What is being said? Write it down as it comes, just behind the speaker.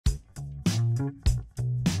You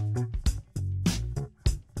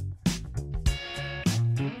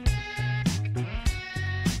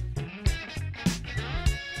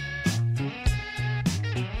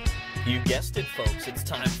guessed it, folks. It's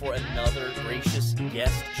time for another Gracious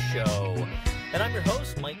Guest Show. And I'm your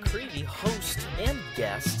host, Mike Creedy, host and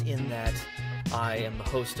guest in that I am the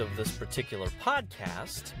host of this particular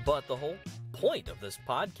podcast, but the whole point of this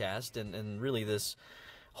podcast and really this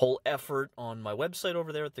whole effort on my website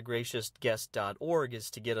over there at thegraciousguest.org is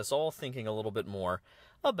to get us all thinking a little bit more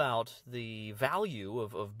about the value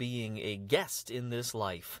of being a guest in this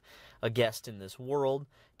life, a guest in this world,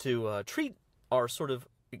 to treat our sort of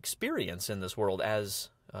experience in this world as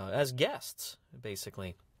guests,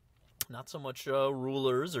 basically. Not so much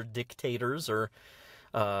rulers or dictators or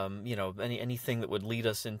anything that would lead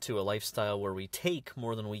us into a lifestyle where we take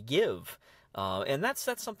more than we give. And that's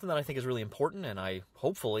something that I think is really important, and I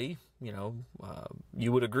hopefully,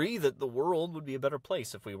 you would agree that the world would be a better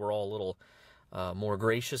place if we were all a little more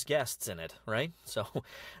gracious guests in it, right? So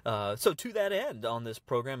to that end, on this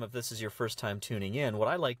program, if this is your first time tuning in, what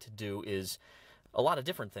I like to do is a lot of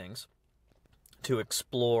different things to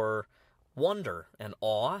explore wonder and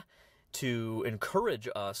awe, to encourage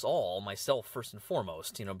us all, myself first and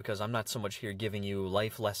foremost, because I'm not so much here giving you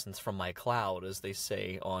life lessons from my cloud, as they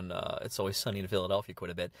say on It's Always Sunny in Philadelphia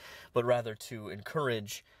quite a bit, but rather to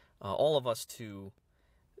encourage all of us to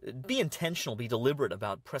be intentional, be deliberate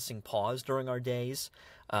about pressing pause during our days,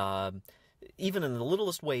 even in the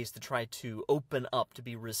littlest ways, to try to open up, to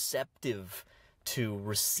be receptive to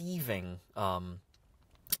receiving an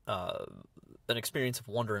experience of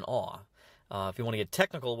wonder and awe. If you want to get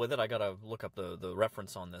technical with it, I got to look up the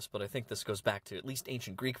reference on this, but I think this goes back to at least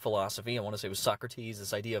ancient Greek philosophy. I want to say it was Socrates,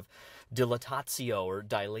 this idea of dilatatio, or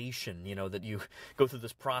dilation, that you go through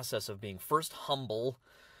this process of being first humble,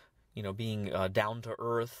 being down to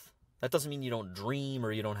earth. That doesn't mean you don't dream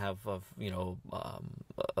or you don't have,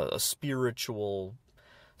 a spiritual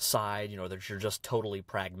side, that you're just totally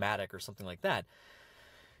pragmatic or something like that.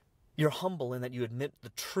 You're humble in that you admit the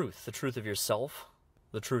truth of yourself,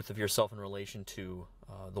 in relation to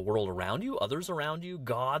the world around you, others around you,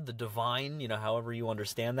 God, the divine, however you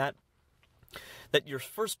understand that. That your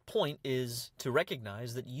first point is to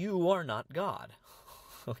recognize that you are not God.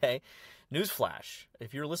 Okay? Newsflash,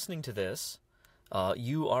 if you're listening to this,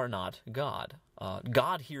 you are not God.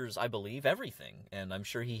 God hears, I believe, everything, and I'm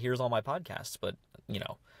sure he hears all my podcasts, but,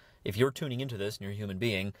 if you're tuning into this and you're a human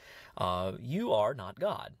being, you are not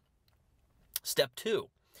God. Step 2,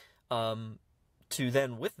 to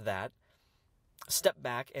then with that, step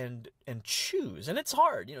back and choose. And it's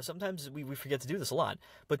hard, sometimes we forget to do this a lot,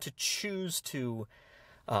 but to choose to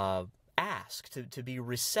ask, to be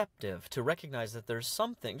receptive, to recognize that there's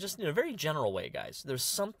something, just in a very general way, guys, there's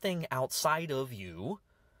something outside of you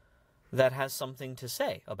that has something to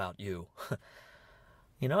say about you.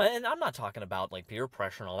 And I'm not talking about like peer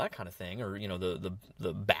pressure and all that kind of thing, or,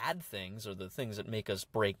 the bad things, or the things that make us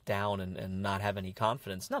break down and not have any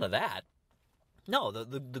confidence. None of that. No,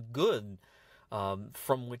 the good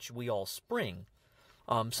from which we all spring.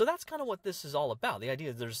 So that's kind of what this is all about. The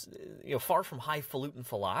idea that there's, far from highfalutin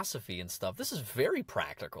philosophy and stuff, this is very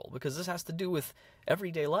practical, because this has to do with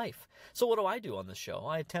everyday life. So what do I do on this show?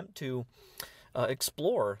 I attempt to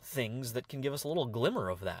explore things that can give us a little glimmer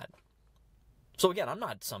of that. So again, I'm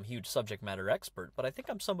not some huge subject matter expert, but I think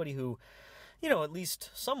I'm somebody who, at least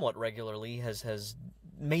somewhat regularly has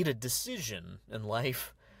made a decision in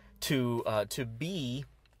life to be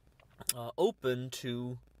open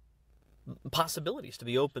to possibilities, to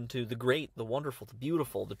be open to the great, the wonderful, the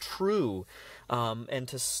beautiful, the true, and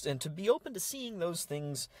to be open to seeing those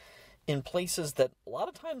things in places that a lot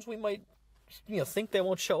of times we might, think they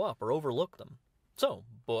won't show up or overlook them. So,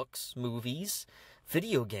 books, movies,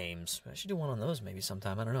 video games. I should do one on those maybe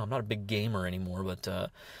sometime. I don't know. I'm not a big gamer anymore,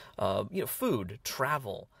 but food,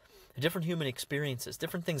 travel, different human experiences,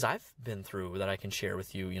 different things I've been through that I can share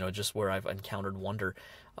with you, just where I've encountered wonder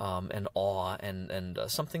and awe and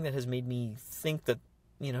something that has made me think that,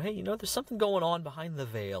 hey, there's something going on behind the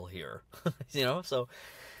veil here, So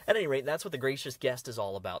at any rate, that's what the Gracious Guest is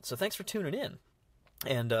all about. So thanks for tuning in.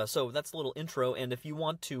 And so that's a little intro, and if you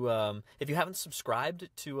want to, if you haven't subscribed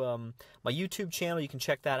to my YouTube channel, you can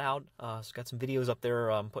check that out. It's got some videos up there.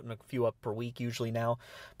 I'm putting a few up per week usually now.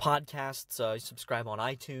 Podcasts, you subscribe on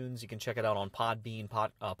iTunes. You can check it out on Podbean,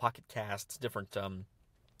 Pocket Casts, different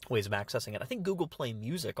ways of accessing it. I think Google Play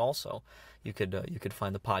Music also. You could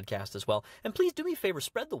find the podcast as well. And please do me a favor,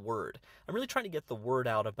 spread the word. I'm really trying to get the word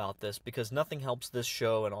out about this, because nothing helps this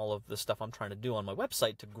show and all of the stuff I'm trying to do on my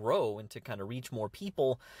website to grow and to kind of reach more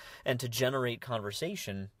people and to generate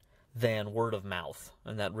conversation than word of mouth,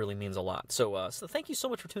 and that really means a lot. So thank you so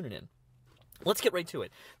much for tuning in. Let's get right to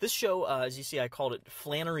it. This show, as you see, I called it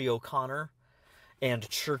Flannery O'Connor and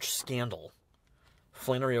Church Scandal.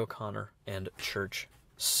 Flannery O'Connor and Church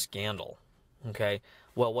Scandal. Okay,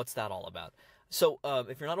 well, what's that all about? So,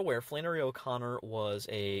 if you're not aware, Flannery O'Connor was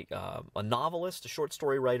a novelist, a short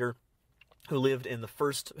story writer, who lived in the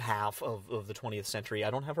first half of the 20th century.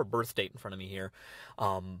 I don't have her birth date in front of me here,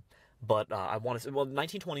 but I want to say, well,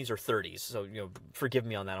 1920s or 30s, so, forgive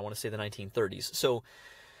me on that. I want to say the 1930s. So,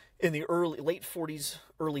 in the late 40s,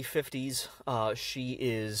 early 50s,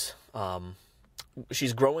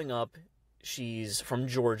 she's growing up. She's from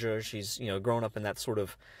Georgia. She's, grown up in that sort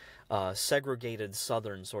of segregated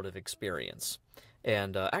Southern sort of experience.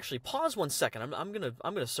 And actually, pause 1 second. I'm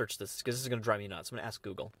gonna search this because this is gonna drive me nuts. I'm gonna ask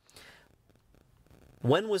Google.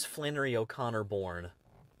 When was Flannery O'Connor born?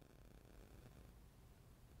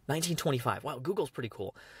 1925. Wow, Google's pretty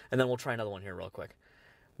cool. And then we'll try another one here real quick.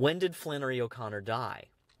 When did Flannery O'Connor die?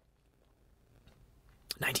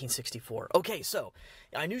 1964. Okay, so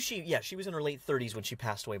I knew she was in her late 30s when she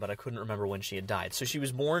passed away, but I couldn't remember when she had died. So she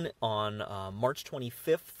was born on March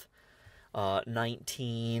 25th, I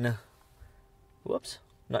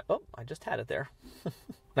just had it there.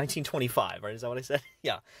 1925, right? Is that what I said?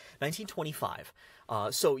 Yeah, 1925.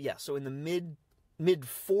 So in the mid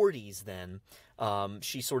 40s, then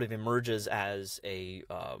she sort of emerges as a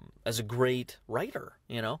great writer,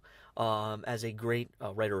 as a great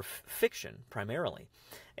writer of fiction primarily.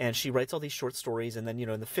 And she writes all these short stories, and then,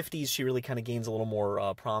 in the 50s, she really kind of gains a little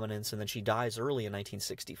more prominence, and then she dies early in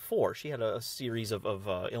 1964. She had a series of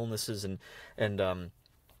illnesses and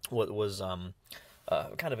what was kind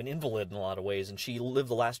of an invalid in a lot of ways, and she lived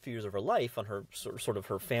the last few years of her life on her sort of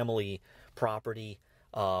her family property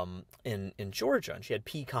in Georgia, and she had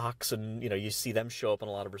peacocks, and you see them show up in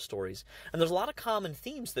a lot of her stories. And there's a lot of common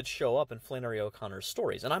themes that show up in Flannery O'Connor's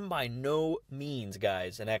stories. And I'm by no means,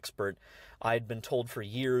 guys, an expert. I'd been told for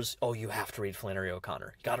years, oh, you have to read Flannery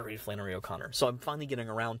O'Connor. You got to read Flannery O'Connor. So I'm finally getting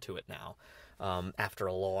around to it now, after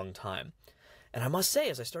a long time. And I must say,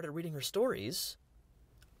 as I started reading her stories,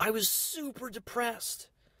 I was super depressed.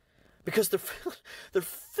 Because they're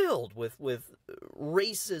filled with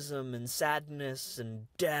racism and sadness and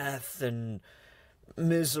death and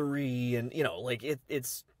misery, and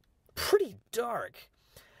it's pretty dark.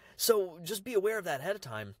 So just be aware of that ahead of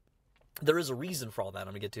time. There is a reason for all that. I'm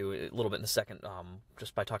gonna get to a little bit in a second,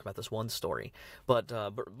 just by talking about this one story. But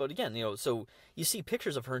again, so you see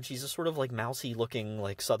pictures of her, and she's a sort of like mousy looking,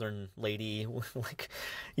 like Southern lady, with like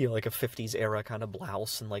a 50s era kind of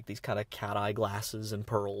blouse and like these kind of cat eye glasses and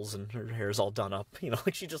pearls, and her hair's all done up.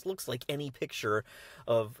 Like she just looks like any picture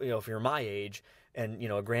of, if you're my age, and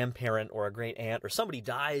a grandparent or a great aunt or somebody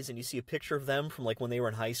dies and you see a picture of them from like when they were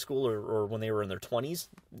in high school or when they were in their 20s,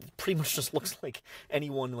 it pretty much just looks like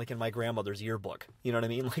anyone like in my grandmother's yearbook. You know what I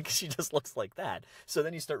mean? Like she just looks like that. So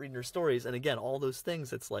then you start reading her stories, and again, all those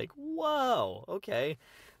things, it's like, whoa, okay,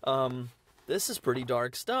 this is pretty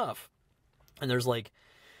dark stuff. And there's like,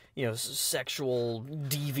 sexual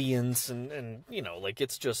deviance and like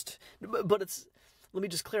it's just, but it's, let me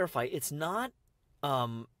just clarify, it's not,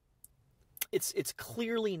 It's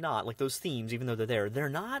clearly not, like those themes, even though they're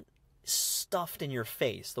not stuffed in your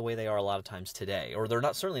face the way they are a lot of times today, or they're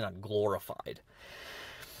certainly not glorified.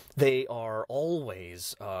 They are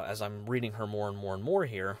always, as I'm reading her more and more and more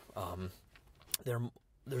here,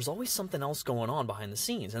 there's always something else going on behind the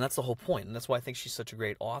scenes, and that's the whole point, and that's why I think she's such a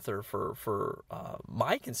great author for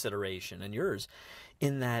my consideration and yours,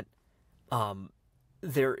 in that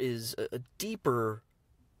there is a deeper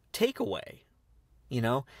takeaway.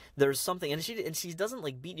 There's something, and she doesn't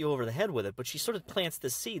like beat you over the head with it, but she sort of plants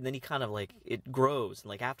this seed, and then you kind of like, it grows, and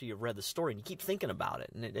like after you've read the story, and you keep thinking about it,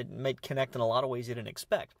 and it might connect in a lot of ways you didn't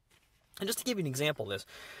expect. And just to give you an example of this,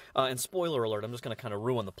 and spoiler alert, I'm just going to kind of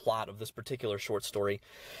ruin the plot of this particular short story.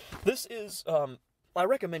 This is, I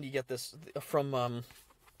recommend you get this from,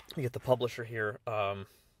 you get the publisher here,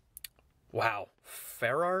 wow,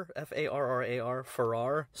 Farrar, F-A-R-R-A-R,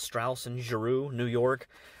 Farrar, Straus and Giroux, New York.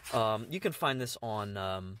 You can find this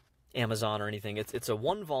on Amazon or anything. It's a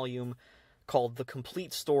one-volume called The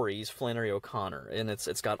Complete Stories, Flannery O'Connor, and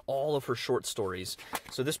it's got all of her short stories.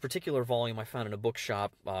 So this particular volume I found in a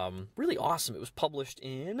bookshop, really awesome. It was published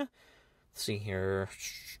in, let's see here,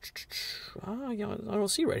 I don't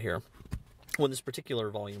see right here when this particular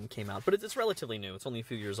volume came out, but it's relatively new. It's only a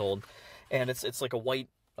few years old, and it's like a white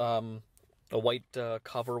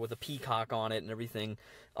cover with a peacock on it and everything.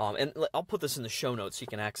 And I'll put this in the show notes so you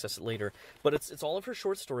can access it later. But it's all of her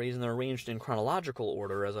short stories, and they're arranged in chronological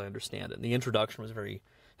order, as I understand it. And the introduction was very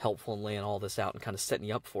helpful in laying all this out and kind of setting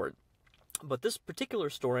you up for it. But this particular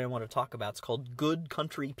story I want to talk about is called Good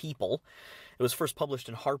Country People. It was first published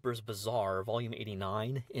in Harper's Bazaar, volume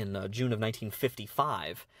 89, in June of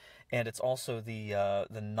 1955. And it's also the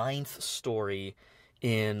ninth story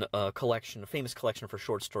in a famous collection for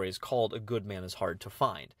short stories called A Good Man is Hard to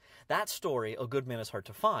Find. That story, A Good Man is Hard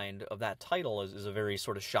to Find, of that title is a very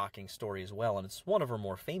sort of shocking story as well, and it's one of her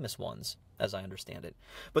more famous ones, as I understand it.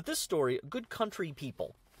 But this story, Good Country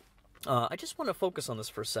People, I just want to focus on this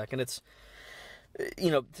for a second. It's,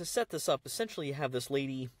 to set this up, essentially you have this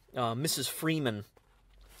lady, Mrs. Freeman,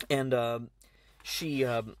 and she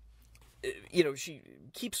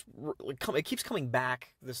keeps coming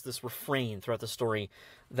back, this refrain throughout the story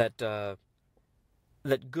that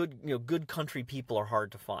good country people are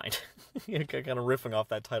hard to find. Kind of riffing off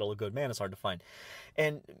that title, A Good Man is Hard to Find.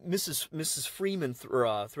 And Mrs. Freeman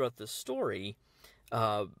throughout this story,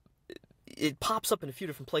 it pops up in a few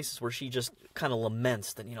different places where she just kind of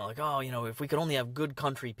laments that, if we could only have good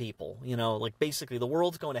country people, basically the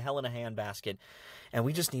world's going to hell in a handbasket, and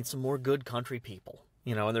we just need some more good country people.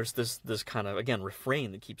 And there's this kind of, again,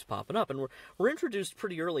 refrain that keeps popping up. And we're introduced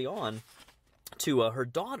pretty early on to her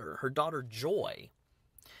daughter Joy.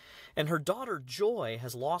 And her daughter Joy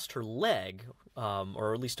has lost her leg,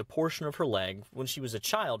 or at least a portion of her leg, when she was a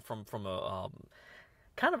child from a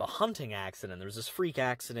kind of a hunting accident. There was this freak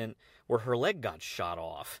accident where her leg got shot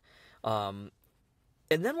off. And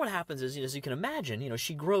then what happens is, as you can imagine,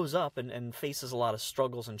 she grows up and faces a lot of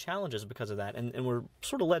struggles and challenges because of that. And we're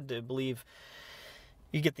sort of led to believe,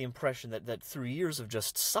 you get the impression that through years of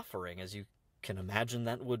just suffering, as you can imagine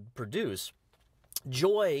that would produce,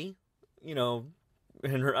 Joy,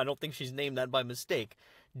 and I don't think she's named that by mistake,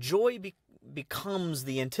 Joy becomes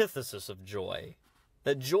the antithesis of joy.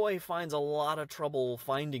 That Joy finds a lot of trouble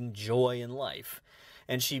finding joy in life.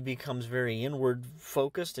 And she becomes very inward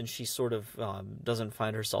focused, and she sort of doesn't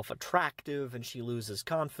find herself attractive, and she loses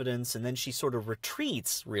confidence, and then she sort of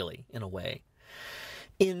retreats, really, in a way,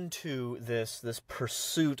 into this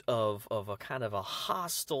pursuit of a kind of a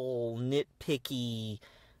hostile, nitpicky,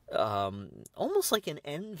 almost like an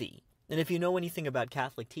envy. And if you know anything about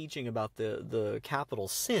Catholic teaching about the capital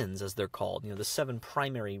sins, as they're called, the 7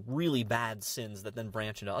 primary really bad sins that then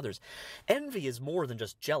branch into others, envy is more than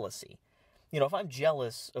just jealousy. If I'm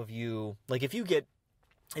jealous of you, like if you get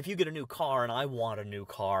a new car and I want a new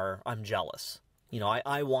car, I'm jealous.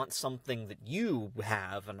 I want something that you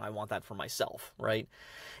have, and I want that for myself, right?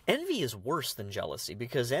 Envy is worse than jealousy,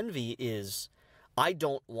 because envy is, I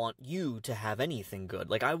don't want you to have anything good.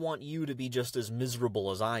 Like, I want you to be just as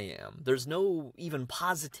miserable as I am. There's no even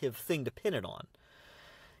positive thing to pin it on.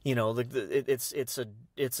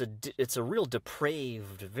 It's a real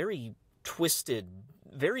depraved, very twisted,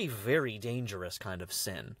 very, very dangerous kind of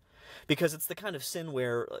sin. Because it's the kind of sin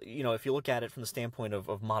where, if you look at it from the standpoint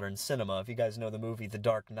of modern cinema, if you guys know the movie The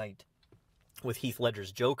Dark Knight with Heath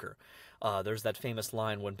Ledger's Joker, there's that famous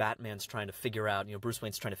line when Batman's trying to figure out, Bruce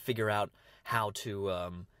Wayne's trying to figure out how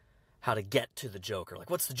to get to the Joker. Like,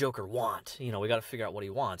 what's the Joker want? We got to figure out what he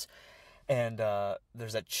wants. And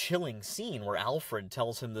there's that chilling scene where Alfred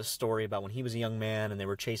tells him this story about when he was a young man and they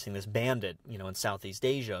were chasing this bandit, in Southeast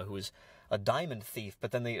Asia, who was a diamond thief,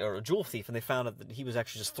 or a jewel thief, and they found out that he was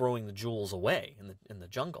actually just throwing the jewels away in the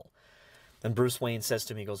jungle. And Bruce Wayne says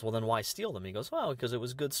to me, he goes, well, then why steal them? He goes, well, because it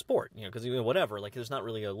was good sport, because whatever. Like, there's not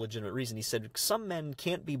really a legitimate reason. He said, some men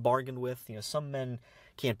can't be bargained with, some men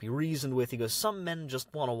can't be reasoned with. He goes, some men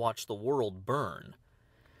just want to watch the world burn.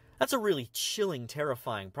 That's a really chilling,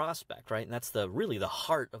 terrifying prospect, right? And that's really the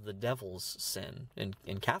heart of the devil's sin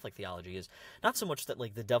in Catholic theology, is not so much that,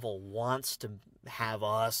 like, the devil wants to have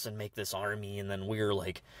us and make this army, and then we're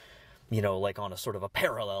like on a sort of a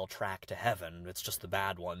parallel track to heaven. It's just the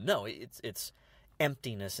bad one. No, it's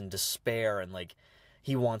emptiness and despair, and like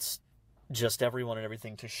he wants just everyone and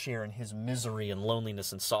everything to share in his misery and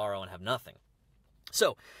loneliness and sorrow and have nothing.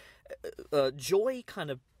 So Joy kind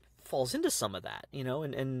of falls into some of that,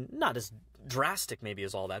 and not as drastic maybe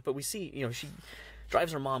as all that, but we see, she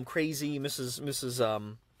drives her mom crazy.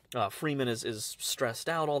 Mrs. Freeman is stressed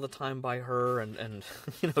out all the time by her, and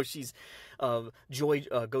she's Joy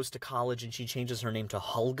goes to college and she changes her name to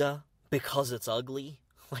Hulga because it's ugly.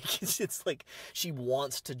 Like, it's like she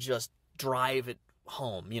wants to just drive it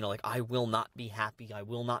home, like, I will not be happy, I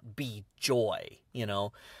will not be joy,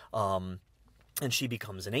 and she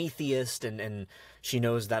becomes an atheist, and she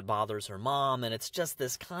knows that bothers her mom, and it's just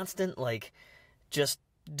this constant, like, just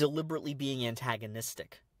deliberately being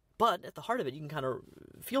antagonistic. But at the heart of it, you can kind of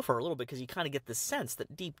feel for her a little bit, because you kind of get this sense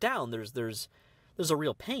that deep down there's a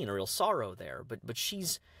real pain, a real sorrow there. But she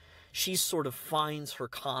sort of finds her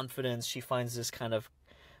confidence. She finds this kind of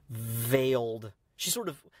veiled. She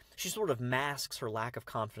she sort of masks her lack of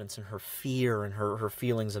confidence and her fear and her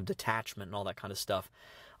feelings of detachment and all that kind of stuff.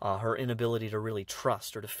 Her inability to really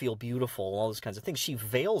trust or to feel beautiful, all those kinds of things. She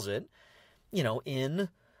veils it, in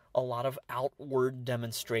a lot of outward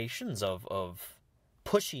demonstrations of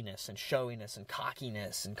pushiness and showiness and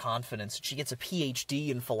cockiness and confidence. She gets a PhD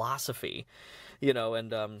in philosophy,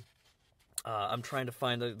 and I'm trying to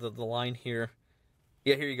find the line here.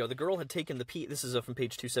 Yeah, here you go. The girl had taken this is from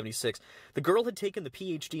page 276. The girl had taken the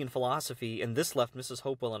PhD in philosophy, and this left Mrs.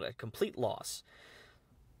 Hopewell at a complete loss.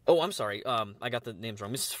 Oh, I'm sorry. I got the names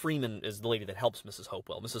wrong. Mrs. Freeman is the lady that helps Mrs.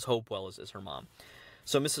 Hopewell. Mrs. Hopewell is her mom.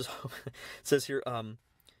 So Mrs. says here,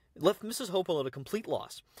 left Mrs. Hopewell at a complete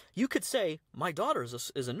loss. You could say, my daughter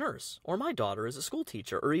is a nurse, or my daughter is a school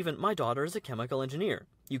teacher, or even my daughter is a chemical engineer.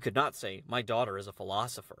 You could not say, my daughter is a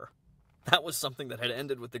philosopher. That was something that had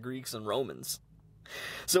ended with the Greeks and Romans.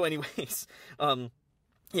 So anyways,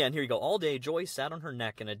 yeah, and here you go. All day, Joy sat on her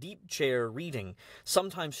neck in a deep chair reading.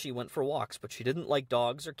 Sometimes she went for walks, but she didn't like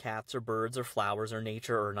dogs or cats or birds or flowers or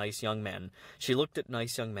nature or nice young men. She looked at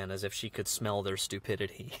nice young men as if she could smell their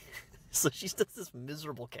stupidity. So she's just this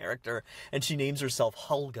miserable character, and she names herself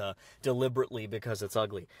Hulga deliberately because it's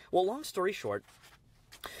ugly. Well, long story short,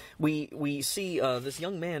 we see this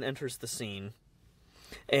young man enters the scene,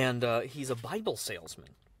 and he's a Bible salesman.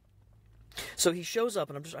 So he shows up,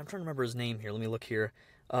 and I'm trying to remember his name here. Let me look here.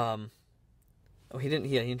 He didn't.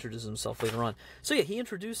 Yeah, he introduces himself later on. So yeah,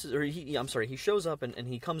 he shows up, and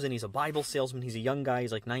he comes in. He's a Bible salesman. He's a young guy.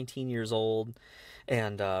 He's like 19 years old,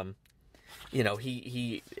 and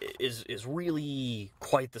he is really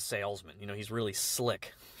quite the salesman. He's really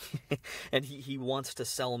slick, and he wants to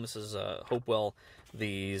sell Mrs. Hopewell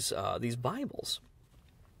these Bibles,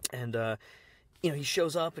 and he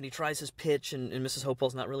shows up and he tries his pitch, and Mrs.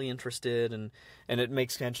 Hopewell's not really interested, and it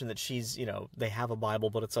makes mention that she's, they have a Bible,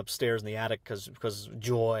 but it's upstairs in the attic because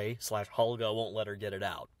Joy / Hulga won't let her get it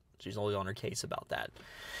out. She's always on her case about that.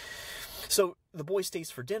 So the boy stays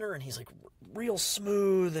for dinner, and he's like real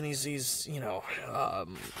smooth, and he's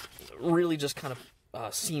really just kind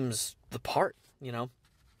of seems the part,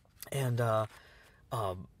 and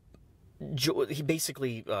he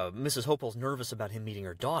basically, Mrs. Hopewell's nervous about him meeting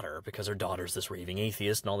her daughter because her daughter's this raving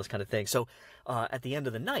atheist and all this kind of thing. So at the end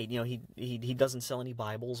of the night, he doesn't sell any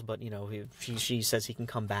Bibles, but she says he can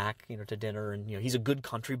come back, to dinner, and he's a good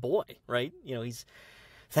country boy, right? He's,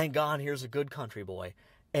 thank God, here's a good country boy.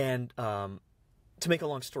 And to make a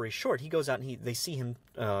long story short, he goes out and they see him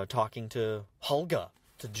talking to Hulga,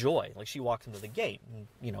 to Joy. Like, she walks into the gate,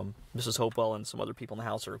 and Mrs. Hopewell and some other people in the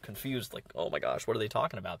house are confused, like, oh my gosh, what are they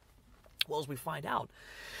talking about? Well, as we find out,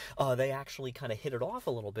 they actually kind of hit it off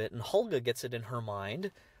a little bit, and Hulga gets it in her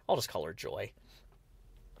mind. I'll just call her Joy.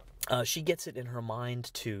 She gets it in her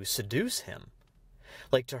mind to seduce him.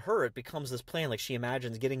 Like, to her, it becomes this plan. Like, she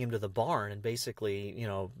imagines getting him to the barn and basically,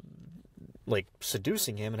 like,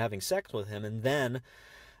 seducing him and having sex with him, and then,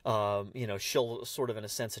 she'll sort of, in a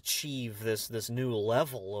sense, achieve this new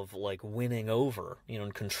level of, like, winning over,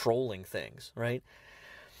 and controlling things, right?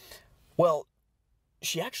 Well,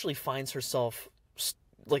 she actually finds herself,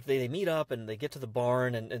 like, they meet up and they get to the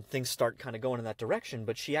barn and things start kind of going in that direction,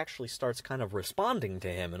 but she actually starts kind of responding to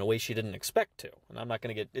him in a way she didn't expect to. And I'm not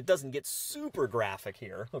going to it doesn't get super graphic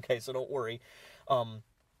here, okay, so don't worry.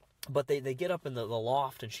 But they get up in the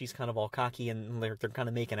loft, and she's kind of all cocky, and they're kind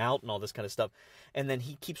of making out and all this kind of stuff. And then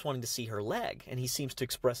he keeps wanting to see her leg, and he seems to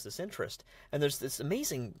express this interest. And there's this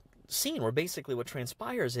amazing scene where basically what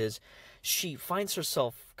transpires is she finds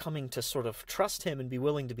herself coming to sort of trust him and be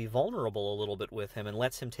willing to be vulnerable a little bit with him, and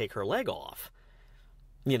lets him take her leg off,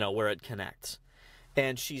 where it connects.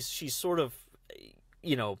 And she's sort of,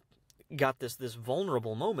 got this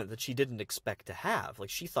vulnerable moment that she didn't expect to have. Like,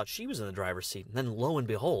 she thought she was in the driver's seat, and then lo and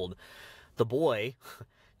behold, the boy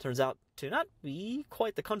turns out to not be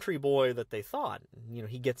quite the country boy that they thought.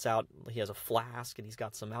 He gets out, he has a flask, and he's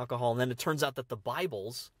got some alcohol, and then it turns out that the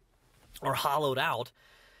Bibles are hollowed out,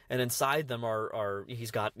 and inside them are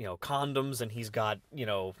he's got, condoms, and he's got,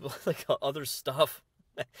 like, other stuff,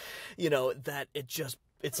 that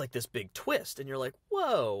it's like this big twist, and you're like,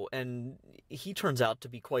 whoa. And he turns out to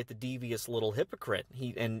be quite the devious little hypocrite.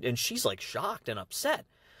 And she's like shocked and upset.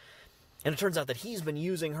 And it turns out that he's been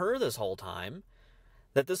using her this whole time,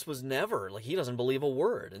 that this was never, like, he doesn't believe a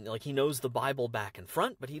word. And, like, he knows the Bible back and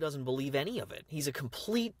front, but he doesn't believe any of it. He's a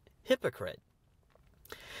complete hypocrite.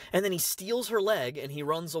 And then he steals her leg, and he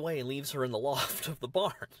runs away and leaves her in the loft of the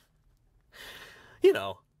barn.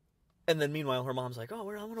 And then meanwhile, her mom's like, oh,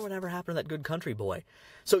 I wonder whatever happened to that good country boy.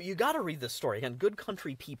 So you got to read this story. Again, Good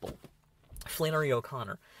Country People, Flannery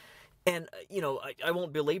O'Connor. And, I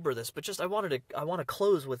won't belabor this, but I want to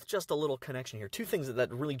close with just a little connection here. Two things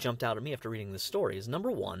that really jumped out at me after reading this story is, number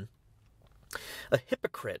one, a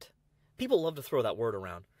hypocrite. People love to throw that word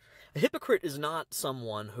around. A hypocrite is not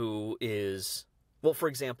someone who is, well, for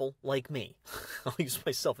example, like me. I'll use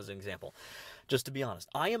myself as an example. Just to be honest,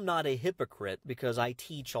 I am not a hypocrite because I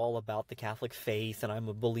teach all about the Catholic faith and I'm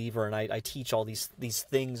a believer and I teach all these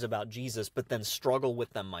things about Jesus, but then struggle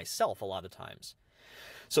with them myself a lot of times.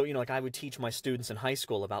 So, like I would teach my students in high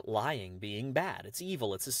school about lying being bad. It's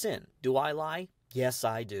evil. It's a sin. Do I lie? Yes,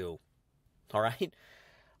 I do. All right?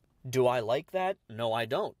 Do I like that? No, I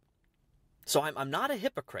don't. So I'm not a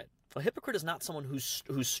hypocrite. A hypocrite is not someone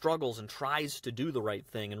who struggles and tries to do the right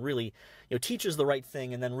thing and really, teaches the right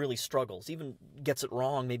thing and then really struggles, even gets it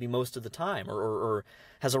wrong maybe most of the time, or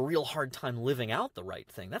has a real hard time living out the right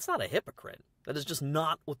thing. That's not a hypocrite. That is just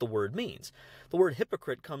not what the word means. The word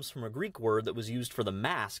hypocrite comes from a Greek word that was used for the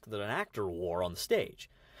mask that an actor wore on the stage.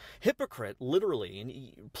 Hypocrite, literally,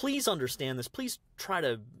 and please understand this, please try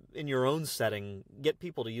to, in your own setting, get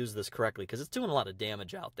people to use this correctly, because it's doing a lot of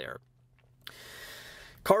damage out there.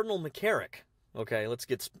 Cardinal McCarrick, okay, let's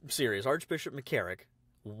get serious. Archbishop McCarrick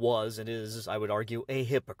was and is, I would argue, a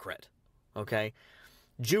hypocrite, okay?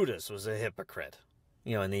 Judas was a hypocrite,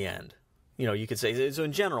 in the end. You could say, so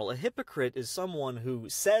in general, a hypocrite is someone who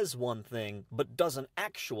says one thing but doesn't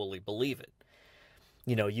actually believe it.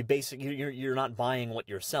 You're not buying what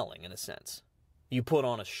you're selling, in a sense. You put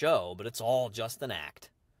on a show, but it's all just an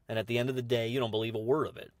act. And at the end of the day, you don't believe a word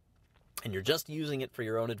of it. And you're just using it for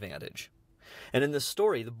your own advantage. And in this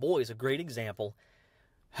story, the boy is a great example.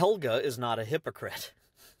 Helga is not a hypocrite,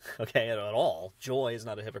 okay, at all. Joy is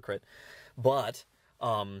not a hypocrite. But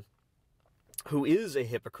who is a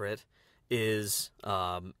hypocrite is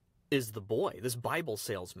the boy, this Bible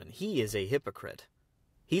salesman. He is a hypocrite.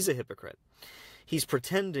 He's a hypocrite. He's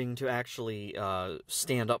pretending to actually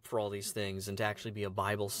stand up for all these things and to actually be a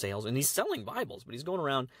Bible salesman. And he's selling Bibles, but he's going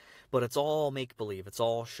around, but it's all make-believe. It's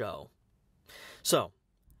all show. So,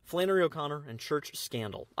 Flannery O'Connor and church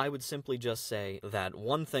scandal. I would simply just say that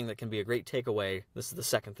one thing that can be a great takeaway, this is the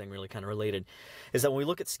second thing really kind of related, is that when we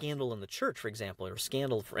look at scandal in the church, for example, or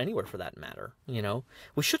scandal for anywhere for that matter,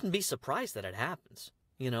 we shouldn't be surprised that it happens,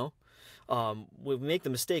 we make the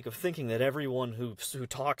mistake of thinking that everyone who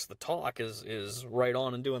talks the talk is right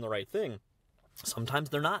on and doing the right thing. Sometimes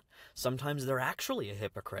they're not. Sometimes they're actually a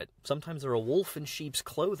hypocrite. Sometimes they're a wolf in sheep's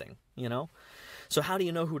clothing, So how do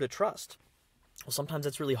you know who to trust? Well, sometimes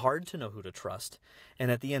it's really hard to know who to trust. And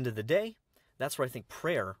at the end of the day, that's where I think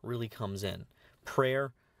prayer really comes in.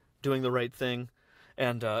 Prayer, doing the right thing,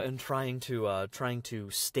 and trying to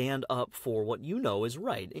stand up for what you know is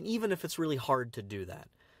right. And even if it's really hard to do that,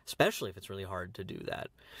 especially if it's really hard to do that.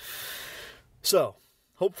 So,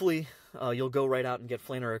 hopefully, you'll go right out and get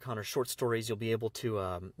Flannery O'Connor's short stories. You'll be able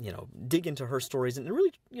to, dig into her stories and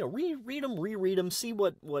really, reread them, see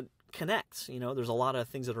what connects. There's a lot of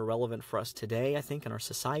things that are relevant for us today, I think, in our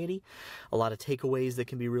society. A lot of takeaways that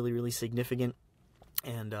can be really, really significant.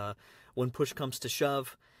 And when push comes to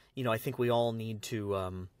shove, I think we all need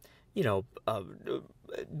to,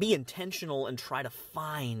 be intentional and try to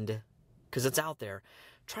find, because it's out there,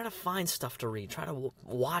 try to find stuff to read. Try to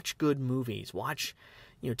watch good movies. Watch,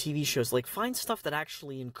 TV shows. Like, find stuff that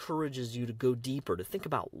actually encourages you to go deeper, to think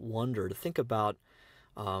about wonder, to think about,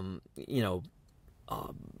 to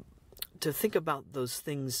think about those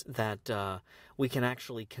things that we can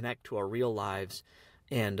actually connect to our real lives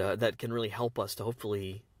and that can really help us to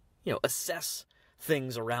hopefully, assess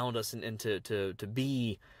things around us and to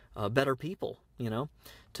be better people,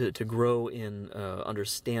 to grow in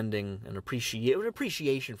understanding and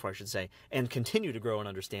appreciation for, I should say, and continue to grow in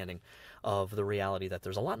understanding of the reality that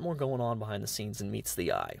there's a lot more going on behind the scenes than meets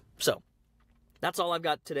the eye. So, that's all I've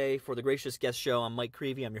got today for The Gracious Guest Show. I'm Mike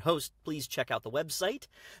Creevy. I'm your host. Please check out the website,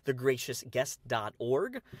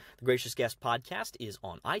 thegraciousguest.org. The Gracious Guest podcast is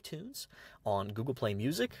on iTunes, on Google Play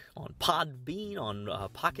Music, on Podbean, on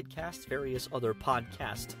Pocket Casts, various other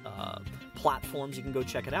podcast platforms. You can go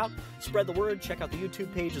check it out. Spread the word. Check out the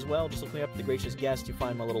YouTube page as well. Just look me up, The Gracious Guest. You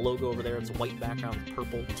find my little logo over there. It's a white background with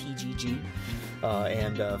purple TGG.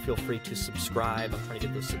 And feel free to subscribe. I'm trying to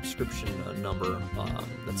get the subscription number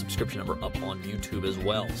up on YouTube as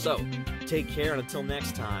well. So, take care, and until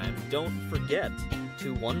next time, don't forget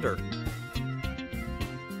to wonder.